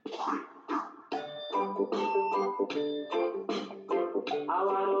Det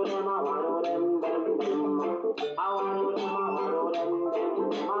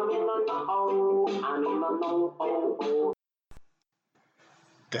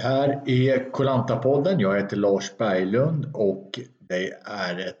här är Lantapodden. Jag heter Lars Berglund och det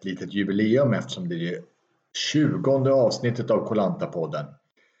är ett litet jubileum eftersom det är 20:e avsnittet av Lantapodden.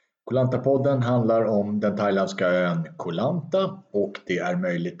 Lantapodden handlar om den thailändska ön Lanta och det är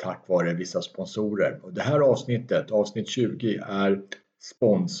möjligt tack vare vissa sponsorer. Och det här avsnittet, avsnitt 20, är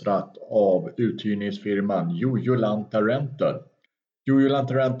sponsrat av uthyrningsfirman Lanta Rental.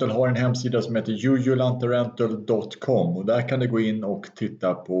 Lanta Rental har en hemsida som heter lantarental.com och där kan du gå in och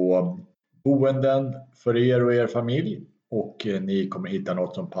titta på boenden för er och er familj och ni kommer hitta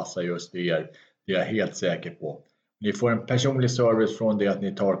något som passar just er. Det är jag helt säker på. Ni får en personlig service från det att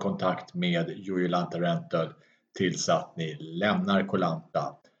ni tar kontakt med Lanta Rental tills att ni lämnar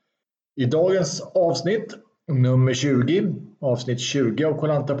Lanta. I dagens avsnitt, nummer 20, avsnitt 20 av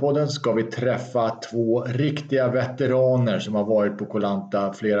Lantapodden, ska vi träffa två riktiga veteraner som har varit på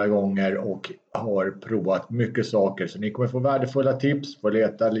Lanta flera gånger och har provat mycket saker. Så ni kommer få värdefulla tips, få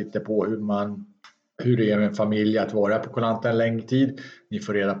leta lite på hur det är med en familj att vara på Lanta en längre tid. Ni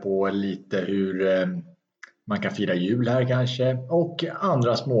får reda på lite hur man kan fira jul här kanske och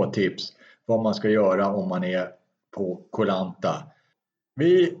andra små tips vad man ska göra om man är på Lanta.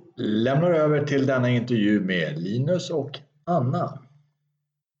 Vi lämnar över till denna intervju med Linus och Anna.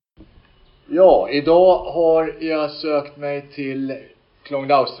 Ja, idag har jag sökt mig till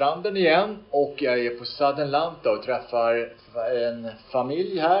Klongdaustranden igen och jag är på Southern Lanta och träffar en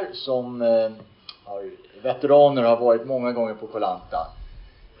familj här som veteraner har varit många gånger på Lanta.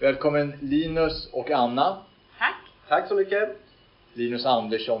 Välkommen Linus och Anna. Tack. Tack så mycket. Linus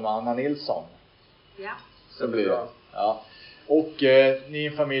Andersson och Anna Nilsson. Ja. Så blir det. Ja. Och ni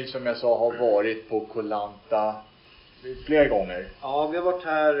är en familj som jag sa har varit på Lanta flera gånger. Ja, vi har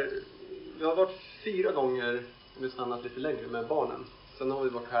varit 4 gånger och vi stannat lite längre med barnen. Sen har vi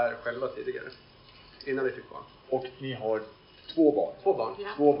varit här själva tidigare, innan vi fick barn. Och ni har 2 barn? 2 barn. Ja.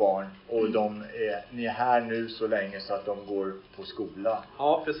 2 barn och ni är här nu så länge så att de går på skola?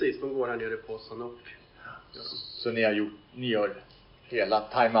 Ja, precis. De går här nere på Sanok. Så ni gör hela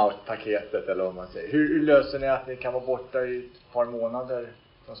time-out-paketet eller vad man säger. Hur löser ni att ni kan vara borta i ett par månader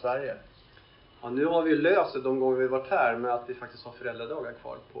från Sverige? Ja, nu har vi löst det de gånger vi varit här med att vi faktiskt har föräldradagar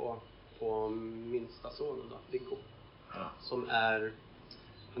kvar på minsta sonen då, Viggo. Ja. Som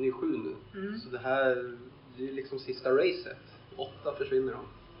han är 7 nu. Mm. Så det är liksom sista racet. 8 försvinner de.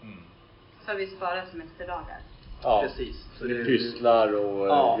 Mm. Så vi sparar semesterdagar. Ja, Precis. så ni pysslar och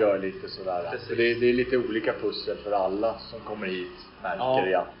gör lite sådär. Så det är lite olika pussel för alla som kommer hit, märker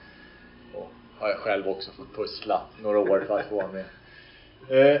jag. Och har jag själv också fått pussla några år för att få med.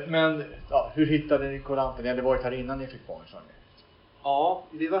 Men hur hittade ni Lanta? Ni hade varit här innan ni fick barn, sa ni? Ja,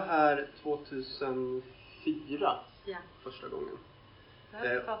 vi var här 2004 första gången. Jag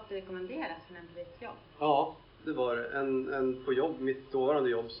har fått rekommenderat för ett jobb. Ja, det var en på jobb, mitt dåvarande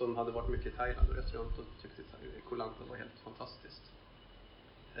jobb som hade varit mycket i Thailand och restaurant och tyckte att Lanta var helt fantastiskt.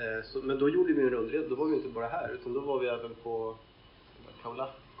 Men då gjorde vi en rundred, då var vi inte bara här utan då var vi även på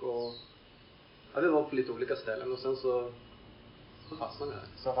Kaulak och vi var på lite olika ställen och sen så fastnade vi här.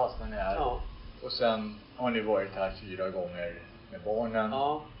 Så fastnade ni här. Ja. Och sen har ni varit här 4 gånger med barnen.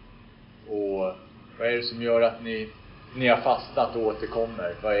 Ja. Och vad är det som gör att ni har fastnat och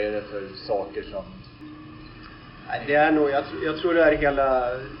återkommer? Vad är det för saker som... Det är nog, jag tror det är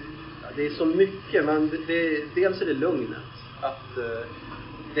det är så mycket, men dels är det lugnet. Att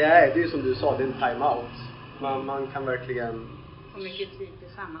det är ju som du sa, det är en time-out. Man kan verkligen... Och mycket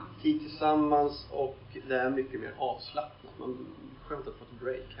tid tillsammans och det är mycket mer avslappnat. Man skönt att få ett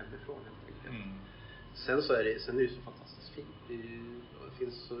break hemifrån helt enkelt. Mm. Sen är det så fantastiskt fint.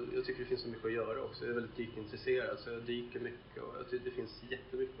 Jag tycker det finns så mycket att göra också. Jag är väldigt dykintresserad så jag dyker mycket och jag tycker det finns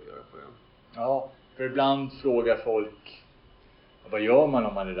jättemycket att göra på ön. Ja, för ibland frågar folk vad gör man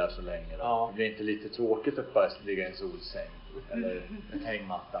om man är där så länge då? Ja. Det blir inte lite tråkigt att bara ligga i en solsäng eller en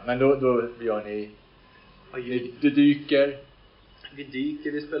hängmatta. Men då gör ni du dyker. Vi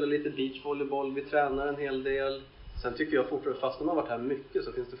dyker, vi spelar lite beachvolleyboll, vi tränar en hel del. Sen tycker jag fortfarande, fast när man har varit här mycket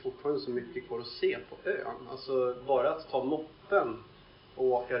så finns det fortfarande så mycket kvar att se på ön. Alltså bara att ta moppen och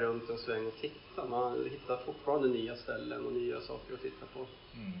åka runt en sväng och titta. Man hittar fortfarande nya ställen och nya saker att titta på.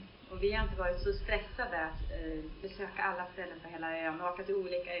 Mm. Och vi har inte varit så stressade att besöka alla ställen på hela ön och åka till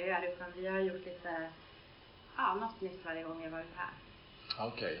olika öar, utan vi har gjort lite, något nytt varje gång jag varit här.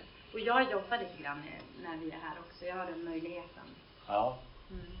 Okej. Okay. Och jag jobbar lite grann när vi är här också, jag har den möjligheten. Ja.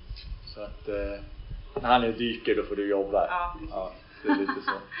 Mm. Så att när han är dyker då får du jobba. Ja. Ja. Det är lite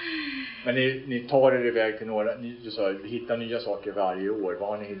så. Men ni tar er iväg till några, du sa vi hittar nya saker varje år. Vad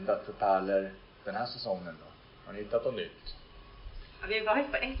har ni hittat för pärlor den här säsongen då? Har ni hittat något nytt? Ja, vi har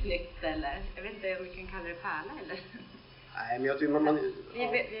varit på ett nytt ställe. Jag vet inte om vi kan kalla det pärla eller? Nej, men jag tycker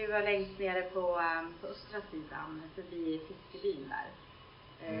Vi var längst nere på östra sidan, förbi fiskebyn där.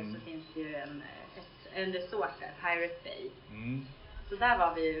 Så finns det ju en resort där, Pirate Bay. Så där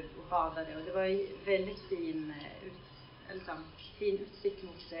var vi och badade och det var ju väldigt fin utsikt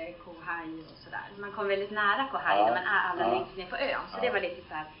mot Kohaj och sådär. Man kom väldigt nära Kohaj när man är alla längst ner på ön. Så det var lite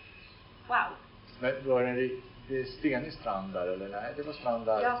så här, wow. Men var det stenig strand där eller nej? Det var strand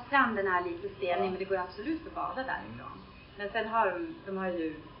där. Ja, stranden är lite stenig men det går absolut att bada därifrån. Men sen har de har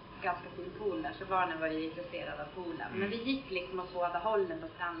ju ganska fin pool där så barnen var ju intresserade av poolen. Men vi gick liksom åt båda hållen på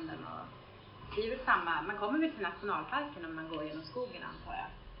stranden och det är väl samma. Man kommer väl till nationalparken om man går genom skogen antar jag.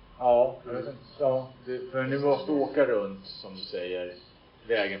 Ja, jag vet inte. Ja, för nu måste åka runt som du säger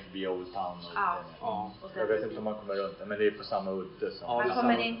vägen förbi Old Town. Och jag vet inte om man kommer runt men det är på samma udde. Som man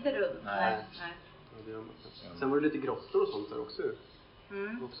kommer inte runt. Nej. Sen var det lite grottor och sånt där också.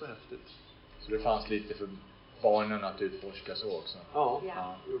 Också häftigt. Så det fanns lite för barnen att utforska så också. Ja.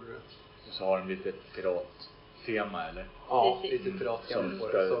 Gjorde det. Och så har de lite pirattema eller? Ja, lite pirattema på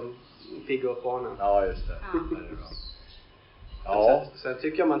det som pigga upp barnen. Ja, just det. Det är bra. Ja. Sen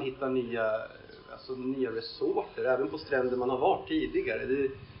tycker jag man hittar nya resorter även på stränder man har varit tidigare.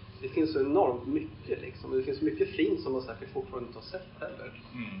 Det finns så enormt mycket liksom. Det finns mycket fint som man säkert fortfarande inte har sett heller.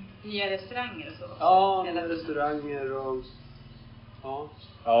 Nya restauranger och så. Ja, nya restauranger och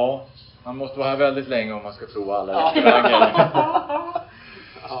ja, man måste vara här väldigt länge om man ska prova alla restauranger.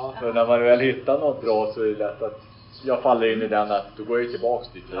 För när man väl hittar något bra så är det lätt att jag faller in i den att då går jag tillbaks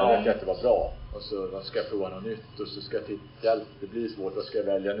dit. Jag vet att det var bra. Och så ska jag prova något nytt. Och så ska jag titta. Det blir svårt. Vad ska jag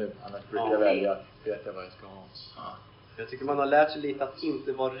välja nu? Annars brukar jag välja. Vet jag vad jag ska ha. Jag tycker man har lärt sig lite att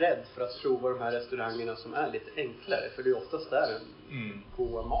inte vara rädd för att prova de här restaurangerna som är lite enklare. För det är oftast där den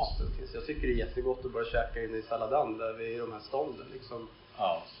goda maten finns. Jag tycker det är jättegott att bara käka in i Saladan där vi är i de här stånden. Liksom.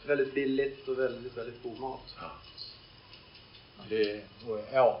 Väldigt billigt och väldigt, väldigt god mat. Det är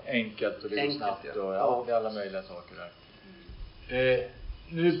enkelt och det är snabbt och det är alla möjliga saker där.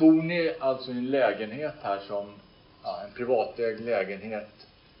 Nu bor ni alltså i en lägenhet här som en privatägd lägenhet.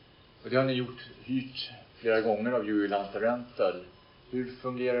 Och det har ni hyrt flera gånger av Lanta rental. Hur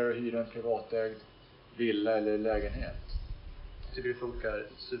fungerar det att hyra en privatägd villa eller lägenhet? Jag tycker det funkar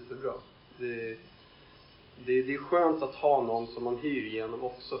superbra. Det är skönt att ha någon som man hyr genom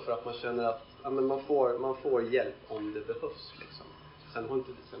också för att man känner att man får hjälp om det behövs liksom. Sen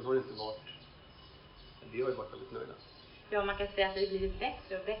har det inte varit. Vi har ju varit väldigt nöjda. Ja, man kan säga att det har blivit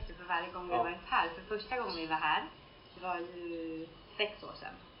bättre och bättre för varje gång vi har varit här. För första gången vi var här, det var ju 6 år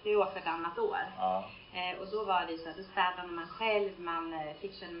sedan. Det är år för ett annat år. Och då var det så att då städade man själv, man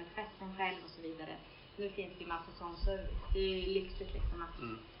fixade med tvätten själv och så vidare. Nu finns det ju massa sån service. Det är ju lyxigt liksom att...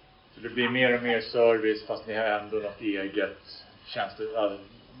 Så det blir mer och mer service fast ni har ändå något eget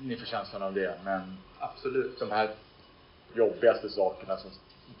ni får känslan av det, men absolut de här jobbigaste sakerna som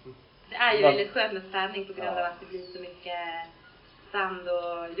det är ju väldigt skönt med städning på grund av att det blir så mycket sand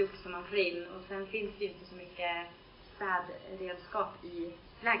och jox som man får in och sen finns det ju inte så mycket städredskap i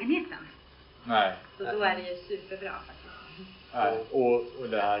lägenheten. Nej. Så då är det ju superbra faktiskt. Nej, och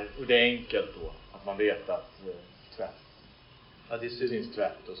det är enkelt då att man vet att tvätt. Ja, det finns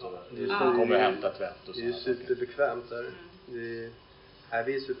tvätt och så. Man kommer hämta tvätt och så. Det är ju superbekvämt där.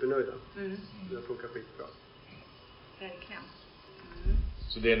 Vi är supernöjda. Det funkar skitbra. Verkligen.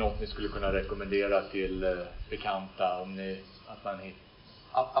 Så det är något ni skulle kunna rekommendera till bekanta att man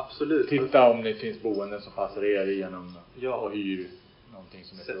absolut. Titta om det finns boenden som passar er genom och hyr någonting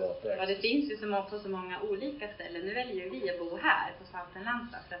som är privatägt. Ja, det finns ju så många olika ställen. Nu väljer vi att bo här på samt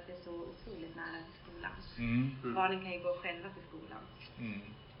Lanta för att det är så otroligt nära skolan. Barnen kan ju gå själva till skolan.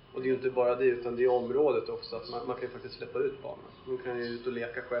 Och det är ju inte bara det utan det är området också att man kan ju faktiskt släppa ut barnen. De kan ju ut och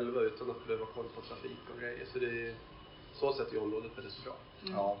leka själva utan att behöva kolla på trafik och grejer. Så det är så sätt i området väldigt bra.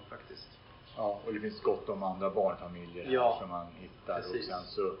 Ja, faktiskt. Ja, och det finns gott om andra barnfamiljer här som man hittar. Precis. Och sen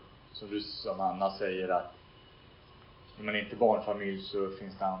så som Anna säger att när man inte är barnfamilj så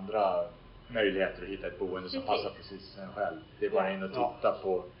finns det andra möjligheter att hitta ett boende som passar precis en själv. Det är bara in och titta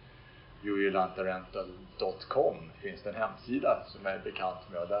på jujulantarental.com finns det en hemsida som är bekant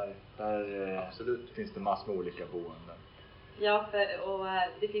med. Där absolut finns det massor med olika boenden. Ja, och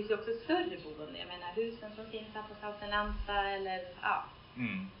det finns ju också större boenden. Jag menar husen som finns här på Samt Lanta eller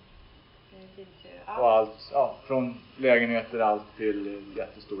det finns ju, och allt, från lägenheter allt till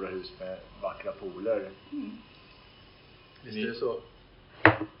jättestora hus med vackra pooler. Visst är det så.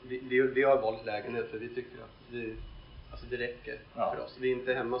 Vi har valt lägenhet för vi tycker att Alltså det räcker för oss. Vi är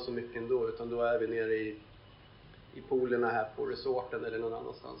inte hemma så mycket ändå, utan då är vi nere i poolerna här på resorten eller någon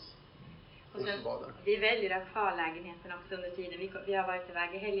annanstans. Och sen, vi väljer att ha lägenheten också under tiden. Vi har varit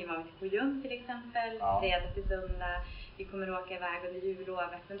iväg i helgen, var vi på Jund till exempel, fredag till söndag. Vi kommer åka iväg under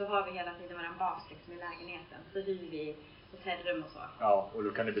jullovet, men då har vi hela tiden våran bas liksom i lägenheten. Så hyr vi hotellrum och så. Ja, och då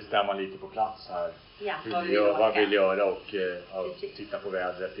kan ni bestämma lite på plats här. Ja, vad vill göra och titta på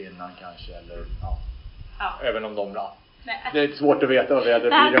vädret innan kanske. Eller, även om de bra. Det är svårt att veta vad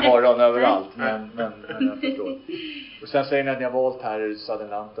vädret blir imorgon överallt. Men jag förstår. Och sen säger ni att ni har valt här i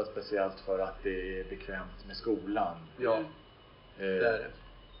Lanta speciellt för att det är bekvämt med skolan. Ja, det är det.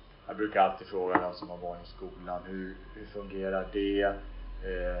 Jag brukar alltid fråga någon som har barn i skolan. Hur fungerar det?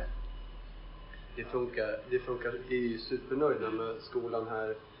 Det funkar. Vi är supernöjda med skolan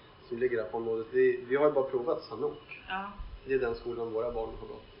här som ligger här på området. Vi har ju bara provat Sanok. Ja. Det är den skolan våra barn har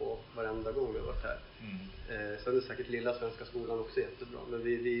gått på varenda gång vi har varit här. Sen är det säkert lilla svenska skolan också jättebra. Men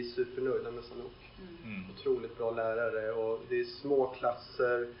vi är supernöjda med Sanok. Otroligt bra lärare och det är små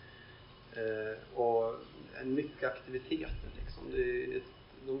klasser och mycket aktiviteter liksom.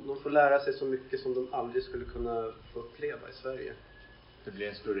 De får lära sig så mycket som de aldrig skulle kunna få uppleva i Sverige. Det blir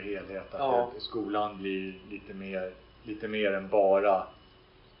en större helhet. Att skolan blir lite mer än bara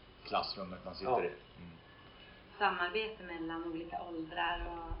klassrummet man sitter i. Samarbete mellan olika åldrar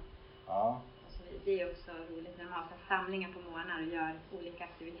och så vidare. Det är också roligt när de har samlingar på morgnar och gör olika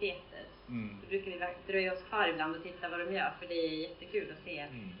aktiviteter. Då brukar vi dröja oss kvar ibland och titta vad de gör, för det är jättekul att se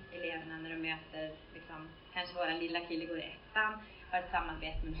eleverna när de möter liksom, kanske våra lilla kille går i 1:an, har ett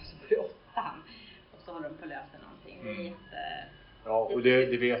samarbete med någon som går i 8:an och så håller de på att lösa någonting. Det är Ja, och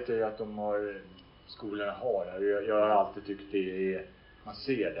det vet jag ju att skolorna har här. Jag har alltid tyckt det är, man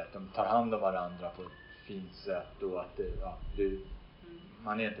ser det, att de tar hand om varandra på ett fint sätt och att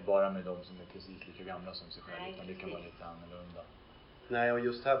man är inte bara med de som är precis lika gamla som sig själv, utan det kan vara lite annorlunda. Nej, och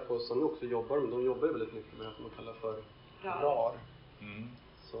just här på Sanok så jobbar de jobbar väldigt mycket med det som man kallar för rar.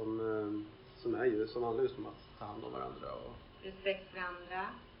 Som handlar just om att ta hand om varandra. Och respekt för andra,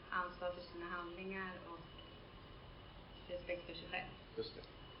 ansvar för sina handlingar och respekt för sig själv. Just det.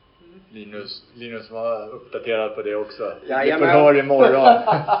 Linus var uppdaterad på det också. Vi Jajamän. får höra imorgon.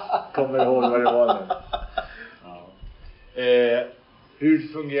 Kommer ihåg vad det var nu. Hur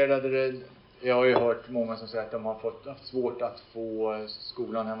fungerade det? Jag har ju hört många som säger att de har haft svårt att få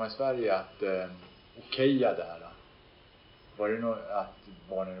skolan hemma i Sverige att okeja det här. Var det något att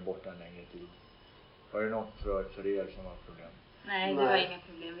barnen är borta en längre tid? Var det något för er som var problem? Nej, det var inga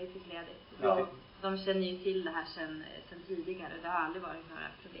problem. Vi fick ledigt. De känner ju till det här sen tidigare. Det har aldrig varit några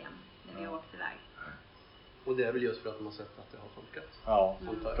problem när vi har åkt iväg. Och det är väl just för att de har sett att det har funkat. Ja,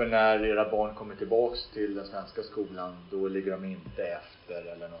 för när era barn kommer tillbaks till den svenska skolan, då ligger de inte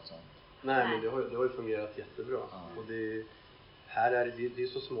efter eller något sånt. Nej, men det har ju fungerat jättebra. Och här är det är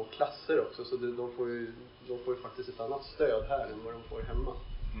så små klasser också, så de får ju faktiskt ett annat stöd här än vad de får hemma.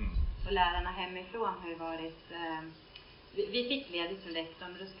 Och lärarna hemifrån har ju varit... Vi fick ledigt från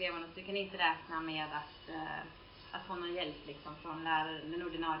rektorn, men då skrev hon att du kan inte räkna med att få någon hjälp liksom från den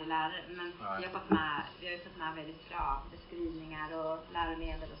ordinarie lärare. Men vi har ju fått med väldigt bra beskrivningar och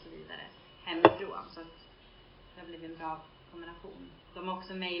läromedel och så vidare hemifrån. Så att det har blivit en bra kombination. De har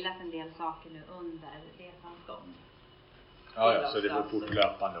också mejlat en del saker nu under resans gång. Ja, så det var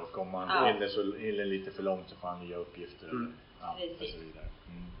fortlöpande, och om man hinner lite för långt så får man nya uppgifter och så vidare.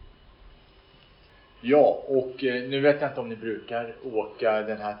 Ja, och nu vet jag inte om ni brukar åka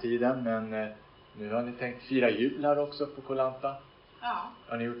den här tiden, men nu har ni tänkt fira jul här också på Lanta. Ja.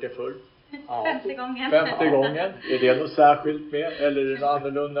 Har ni gjort det förr? Ja. 5:e gången. 5:e gången. Är det något särskilt med, eller är det något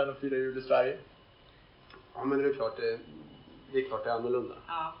annorlunda än att fira jul i Sverige? Ja, men det är klart det är annorlunda.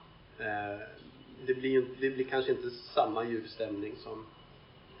 Ja. Det blir kanske inte samma julstämning som...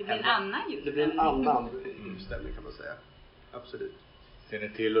 Det blir en annan julstämning. Det blir en annan julstämning kan man säga. Absolut. Ser ni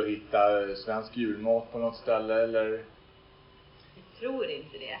till att hitta svensk julmat på något ställe, eller? Jag tror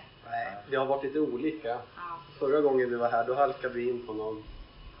inte det. Nej, det har varit lite olika. Ja. Förra gången vi var här, då halkade vi in på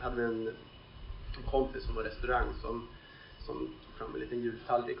hade vi en kompis som var restaurang som tog fram en liten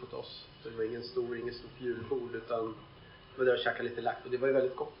jultallrik åt oss. Så det var inget stort julbord, utan det var där och käkade lite lax, och det var ju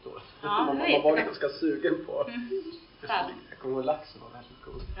väldigt gott då. Ja, man var ganska sugen på. Jag kommer ihåg laxen var väldigt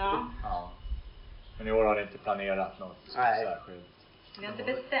god. Ja. Men i år har ni inte planerat något särskilt? Vi har inte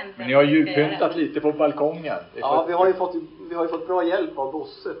bestämt. Men ni har julpyntat lite på balkongen. Ja, vi har ju fått bra hjälp av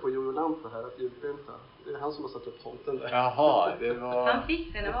Bosse på Lanta här att julpynta. Det är han som har satt upp tomten där. Jaha, det var... Han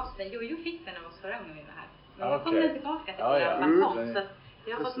fick den av oss. Jojo fick den av oss förra gången vi var här. Men då kom den tillbaka till våra balkong. Så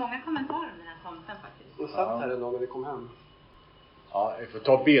vi har fått många kommentarer om den här tomten faktiskt. Jag satt här en dag när vi kom hem. Ja, vi får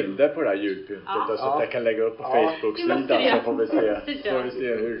ta bilder på det här julpyntet så att jag kan lägga upp på Facebook-sidan så får vi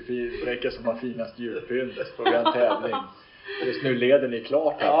se vilka som har finast julpynt. Så får vi en tävling. Just nu leder ni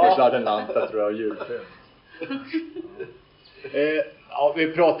klart här för sladden Lanta tror jag julpynt.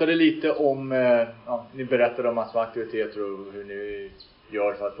 Vi pratade lite om, ni berättade om massor av aktiviteter och hur ni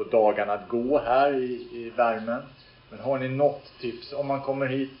gör för att få dagarna att gå här i värmen. Men har ni något tips om man kommer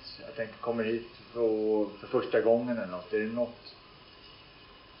hit, jag tänker kommer hit för första gången eller något, är det något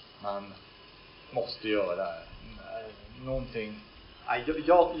man måste göra? Någonting?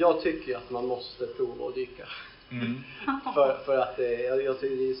 Jag tycker att man måste prova att dyka. för att jag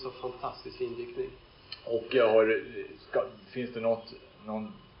tycker det är så fantastisk indykning. Och finns det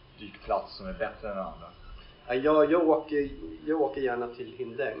någon dykplats som är bättre än andra? Jag åker gärna till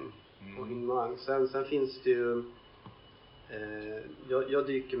Hindäng och Hindmang. Sen finns det ju jag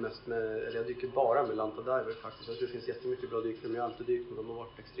dyker jag dyker bara med Lanta diver faktiskt. Jag tror det finns jättemycket bra dykare, men jag har alltid dykt med dem och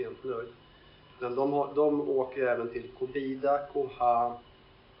varit extremt nöjd. Men de åker även till Kobida, Koha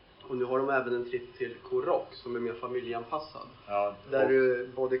och nu har de även en trip till Korok som är mer familjeanpassad. Ja, där du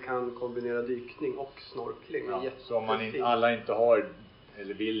både kan kombinera dykning och snorkling. Ja, så om alla inte har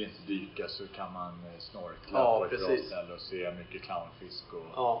eller vill inte dyka så kan man snorkla på ett bra ställe och se mycket clownfisk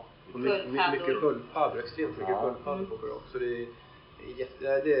och mycket sköldpaddor, extremt mycket sköldpaddor på Korok. Så det är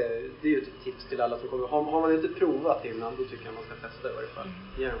ju ett tips till alla som kommer. Har man inte provat innan, då tycker jag man ska testa i varje fall.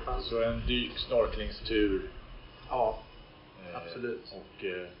 Ge en chans. Så en dyk-snorklingstur. Ja, absolut. Och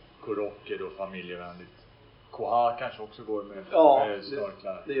Korok är då familjevänligt. Koha kanske också går med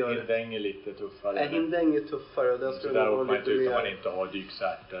snorklar. Hindäng är lite tuffare. Hindäng är tuffare. Där skulle där åker man inte ut om man inte har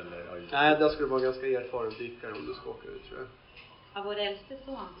dykcert eller Nej, där skulle det vara ganska erfaren dykare om du ska åka ut, tror jag. Ja, vår äldste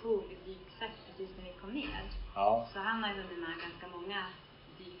son tog dykcert precis när vi kom ner. Ja. Så han har ju hunnit med ganska många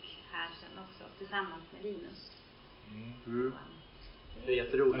dyk här sen också, tillsammans med Linus. Det är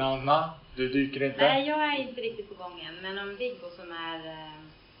jätteroligt. Men Anna, du dyker inte? Nej, jag är inte riktigt på gång än. Men om Viggo som är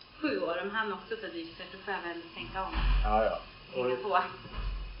 7 år, om han också tar dykcert, så får jag väl tänka om. Tänka på.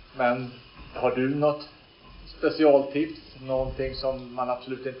 Men har du något specialtips? Någonting som man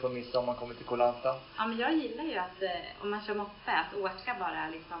absolut inte får missa om man kommer till Koh Lanta? Ja, men jag gillar ju att om man kör moppe, att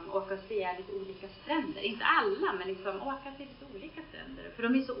åka och se lite olika stränder. Inte alla, men liksom åka till lite olika stränder. För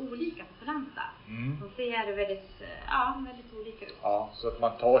de är så olika på Koh Lanta. De ser väldigt olika ut. Ja, så att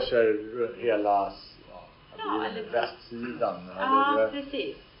man tar sig hela västsidan. Ja,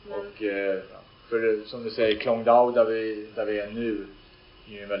 precis. Och för som du säger, Klong Dao där vi är nu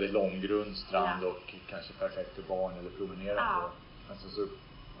är ju en väldigt långgrund strand och kanske perfekt för barn eller promenera på. Alltså så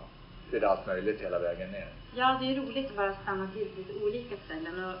är det allt möjligt hela vägen ner. Ja, det är roligt att bara stanna till lite olika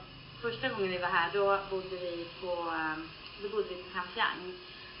ställen. Och första gången vi var här, då bodde vi på Kampiang.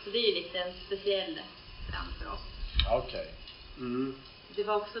 Så det är ju lite en speciell strand för oss. Okej. Det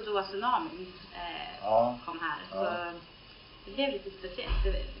var också då tsunamin kom här. Så det blev lite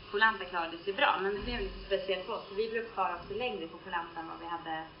speciellt. Koh Lanta klarade sig bra, men det blev lite speciellt för oss. Vi blev kvar också längre på Koh Lanta än vad vi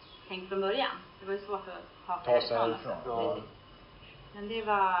hade tänkt från början. Det var ju svårt att ta sig härifrån. Men det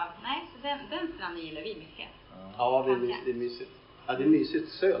var, så den stranden gillar vi mycket. Ja, det är mysigt. Ja, det är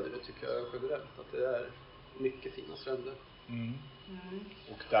mysigt söderut tycker jag generellt. Att det är mycket fina stränder.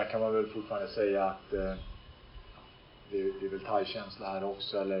 Och där kan man väl fortfarande säga att det är väl thai-känsla här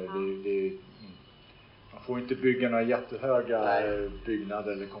också. Eller man får inte bygga några jättehöga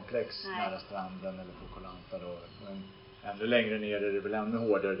byggnader eller komplex nära stranden eller på Koh Lanta då. Men ännu längre ner är det väl ännu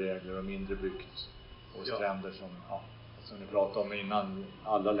hårdare regler och mindre byggt. Och stränder som ni pratade om innan,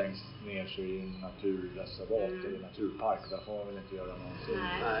 alla längst ner så är det en naturreservat eller naturpark. Där får man väl inte göra någonting.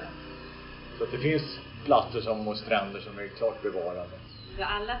 Nej. Så att det finns platser och stränder som är klart bevarade. Ja,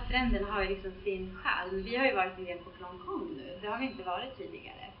 alla stränderna har ju liksom sin charm. Vi har ju varit en del på Klong Kong nu. Det har vi inte varit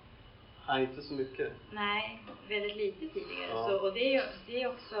tidigare. Nej, inte så mycket. Nej, väldigt lite tidigare. Så, och det är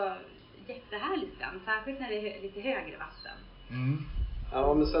också jättehärligt strand. Särskilt när det är lite högre vatten.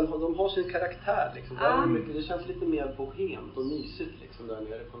 Ja, men sen de har sin karaktär liksom. Det känns lite mer bohemt och mysigt liksom där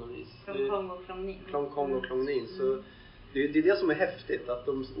nere på något vis. Klong Kong och Klong Nin. Klong Kong och Klong Nin. Så det är det som är häftigt. Att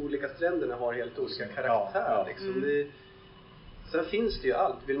de olika stränderna har helt olika karaktär liksom. Sen finns det ju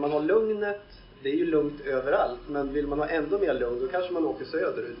allt. Vill man ha lugnet, det är ju lugnt överallt. Men vill man ha ändå mer lugn, då kanske man åker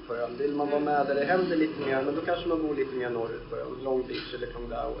söderut på ön. Vill man vara med där det händer lite mer, men då kanske man bor lite mer norrut på ön. Long Beach eller Klong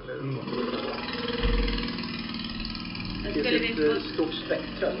Dao eller det finns ett stort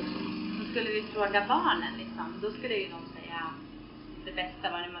spektra liksom. Så skulle vi fråga barnen liksom, då skulle ju de säga det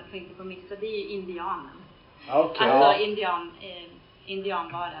bästa vad man inte får missa, det är ju indianen. Alltså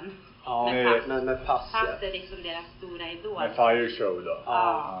indianbaren. Ja, med pass. Pass är liksom deras stora idol. Med fire show då.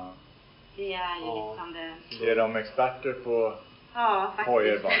 Ja. Det är ju liksom det. Är de experter på Ja, faktiskt.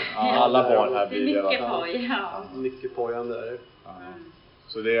 Pojer bara. Ja, alla barn här blir det. Mycket poj, ja. Mycket pojande är det. Ja.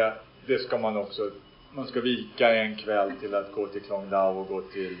 Så det ska man också... Man ska vika en kväll till att gå till Klongdao och gå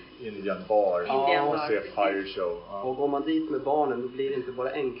till Indian bar och se fire show. Ja. Och går man dit med barnen då blir det inte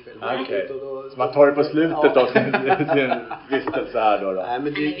bara en kväll. Okay. Då man tar det på slutet av sin vistelse här då. Nej,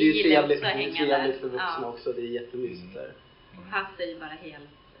 men det är trevligt för vuxna också. Det är jättemysigt där. Och Hasse är ju bara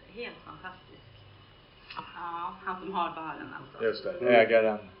helt fantastisk. Ja, han som har baren alltså. Just det,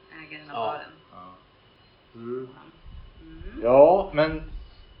 ägaren av baren. Ja, men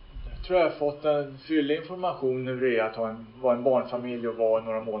jag tror jag har fått en fyllig information hur det är att vara en barnfamilj och vara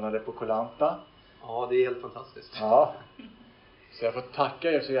några månader på Koh Lanta. Ja, det är helt fantastiskt. Ja. Så jag får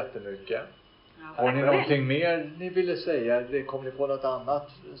tacka er så jättemycket. Ja, har ni någonting mer ni ville säga? Kommer ni på något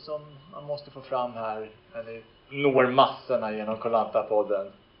annat som man måste få fram här när ni når massorna genom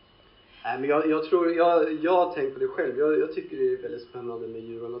Lantapodden? Nej, men jag tror, jag har tänkt på det själv. Jag tycker det är väldigt spännande med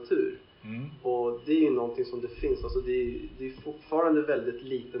djur och natur. Och det är ju någonting som det finns. Alltså det är fortfarande väldigt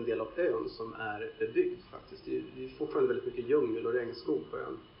liten del av ön som är bebyggd faktiskt. Det är fortfarande väldigt mycket djungel och regnskog på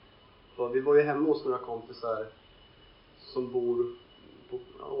ön. Och vi var ju hemma hos några kompisar som bor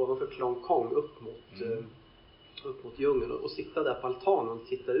ovanför Klong Kong upp mot djungeln. Och sitta där på altanen och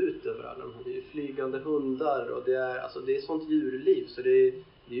titta ut över alla de här. Det är flygande hundar och det är sånt djurliv så det är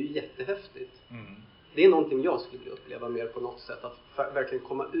ju jättehäftigt. Det är någonting jag skulle vilja uppleva mer på något sätt. Att verkligen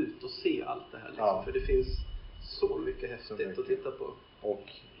komma ut och se allt det här. Liksom. Ja. För det finns så mycket häftigt att titta på. Och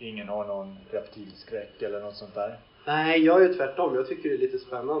ingen har någon reptilskräck eller något sånt där? Nej, jag är tvärtom. Jag tycker det är lite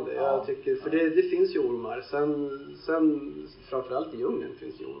spännande. För det finns ju ormar. Sen framförallt i djungeln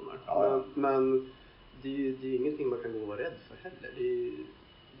finns ju ormar. Ja. Men det är ju ingenting man kan gå och vara rädd för heller.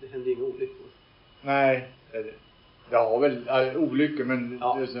 Det händer inga olyckor. Nej, det har väl olyckor, men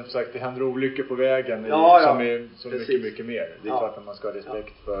som sagt det händer olyckor på vägen som är så mycket mer. Det är klart att man ska ha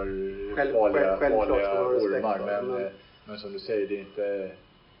respekt för farliga ormar, men som du säger, det är inte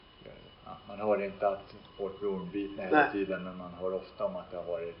man hör inte att folk blir ormbitna hela tiden, men man hör ofta om att det har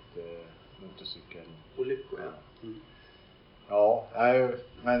varit motorcykelolyckor.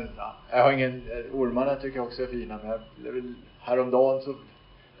 Men jag har ingen ormarna tycker jag också är fina, men häromdagen så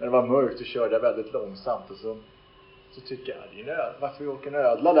när det var mörkt så körde jag väldigt långsamt och så tycker jag, varför åker en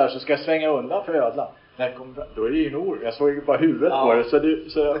ödla där så ska jag svänga undan för ödlan. Då är det ju en orm. Jag såg ju bara huvudet på det. Så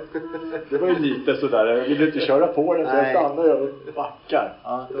det var ju lite sådär. Jag ville inte köra på den så jag stannade och backar.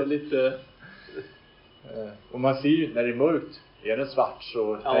 Ja, det var lite... Och man ser ju när det är mörkt. Är det svart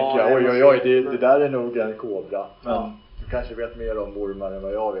så tänker jag oj, det där är nog en kobra. Men du kanske vet mer om ormar än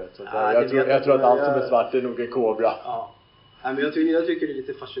vad jag vet. Så jag tror att allt som är svart är nog en kobra. Ja. Nej, men jag tycker det är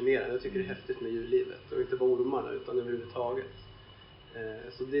lite fascinerande. Jag tycker det är häftigt med djurlivet. Och inte bara ormarna utan överhuvudtaget.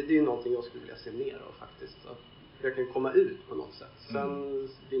 Så det är ju någonting jag skulle vilja se mer av faktiskt. Att verkligen komma ut på något sätt. Sen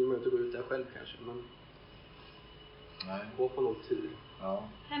vill man ju inte gå ut där själv kanske. Men gå på någon tur. Ja.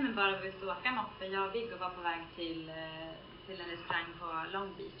 Nej, men bara vi åka något. För jag och Viggo var på väg till en restaurang på Long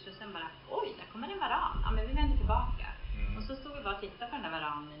Beach. Och sen bara, oj, där kommer en varan. Ja, men vi vänder tillbaka. Och så stod vi bara och tittade på den där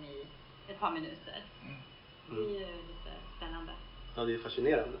varanen i ett par minuter. Det är ju lite spännande. Ja, det är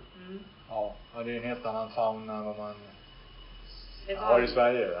fascinerande. Ja, det är en helt annan fauna än vad man har i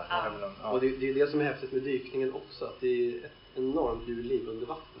Sverige. Och det är det som är häftigt med dykningen också. Att det är ett enormt djurliv under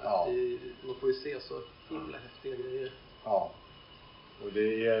vattnet. Man får ju se så himla häftiga grejer. Ja, och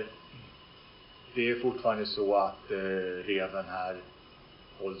det är fortfarande så att reven här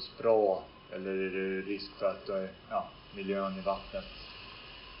hålls bra. Eller är det risk för att miljön i vattnet?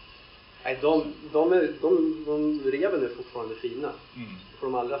 Nej, de reven är fortfarande fina på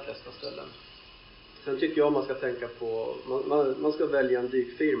de allra flesta ställen. Sen tycker jag man ska tänka på, man ska välja en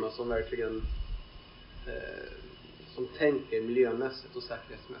dykfirma som verkligen som tänker miljömässigt och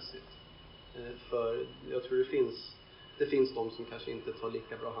säkerhetsmässigt. För jag tror det finns de som kanske inte tar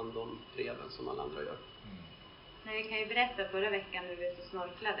lika bra hand om reven som alla andra gör. Nej, vi kan ju berätta förra veckan när vi var ute och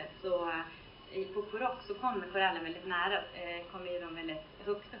snorklade så på Korok så kommer korallen väldigt nära, kommer ju de väldigt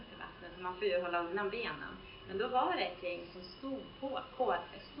högt upp i vattnet så man får ju hålla undan benen. Men då var det ett gäng som stod på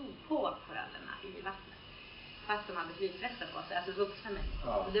korallerna i vattnet. Fast de hade flytvästar på sig, alltså vuxna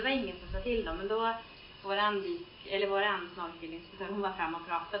människor. Och det var ingen som sa till dem, men då våran snorkelinspektör, hon var fram och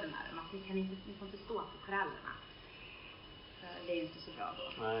pratade med dem att ni får inte stå på korallerna. Det är ju inte så bra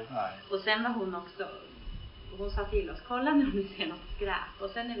då. Nej. Och sen var hon sa till oss, kolla nu om ni ser något skräp. Och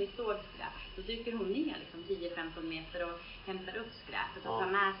sen när vi såg skräp, så dyker hon ner liksom 10-15 meter och hämtar upp skräpet och tar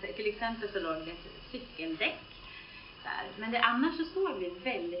med sig. Till exempel så låg det ett cykeldäck där. Men annars så såg vi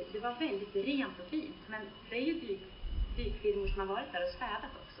det var väldigt rent och fint. Men det är ju dykfirmor som har varit där och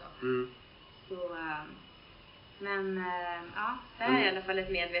städat också. Så Men ja, det är i alla fall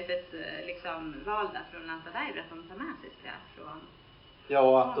ett medvetet liksom val där från Lanta där att de tar med sig skräp från.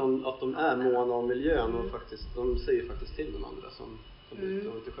 Ja, att de är måna om miljön och faktiskt, de säger faktiskt till de andra som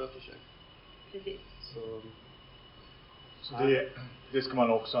inte sköter sig. Precis. Så det ska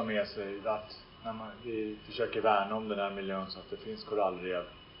man också ha med sig, att när vi försöker värna om den här miljön så att det finns korallrev.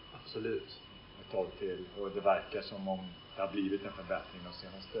 Absolut. Ett tag till, och det verkar som om det har blivit en förbättring de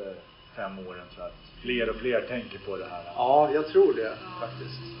senaste 5 åren, tror jag, att fler och fler tänker på det här. Ja, jag tror det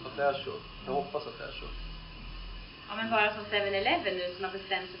faktiskt, att det är så. Jag hoppas att det är så. Ja, men bara som 7-Eleven nu som har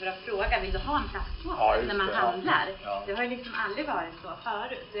bestämt sig för att fråga, vill du ha en plastpåse när man handlar? Ja. Det har ju liksom aldrig varit så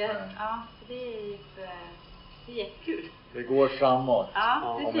förut. Det är jättekul. Det går framåt.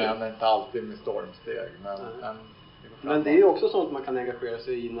 Ja, om än inte alltid med stormsteg. Men det är ju också sånt man kan engagera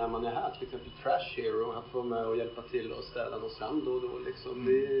sig i när man är här. Till exempel Trash Hero, att få med och hjälpa till och städa någon strand och då liksom.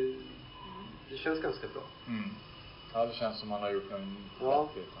 Det känns ganska bra. Ja, det känns som man har gjort en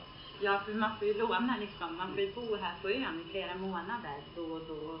Ja, för man får ju låna liksom. Man får ju bo här på ön i flera månader då och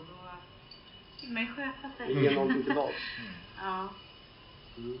då. Vill man ju sköta sig. Ge någonting tillbaka. Ja.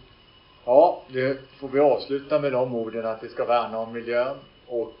 Ja, det får vi avsluta med de orden att vi ska värna om miljön.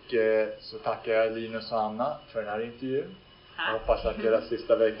 Och så tackar jag Linus och Anna för den här intervjun. Jag hoppas att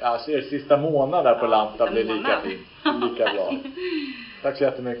er sista månad där på Lanta blir lika bra. Tack så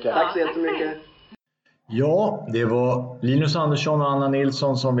jättemycket. Tack så jättemycket. Ja, det var Linus Andersson och Anna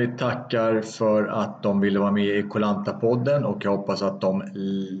Nilsson som vi tackar för att de ville vara med i Lantapodden, och jag hoppas att de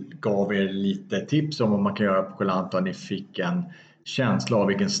gav er lite tips om vad man kan göra på Lanta och ni fick en känsla av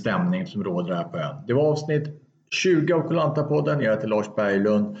vilken stämning som råder här på ön. Det var avsnitt 20 av Lantapodden. Jag heter Lars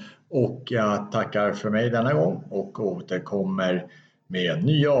Berglund och jag tackar för mig denna gång och återkommer med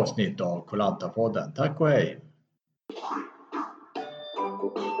nya avsnitt av Lantapodden. Tack och hej!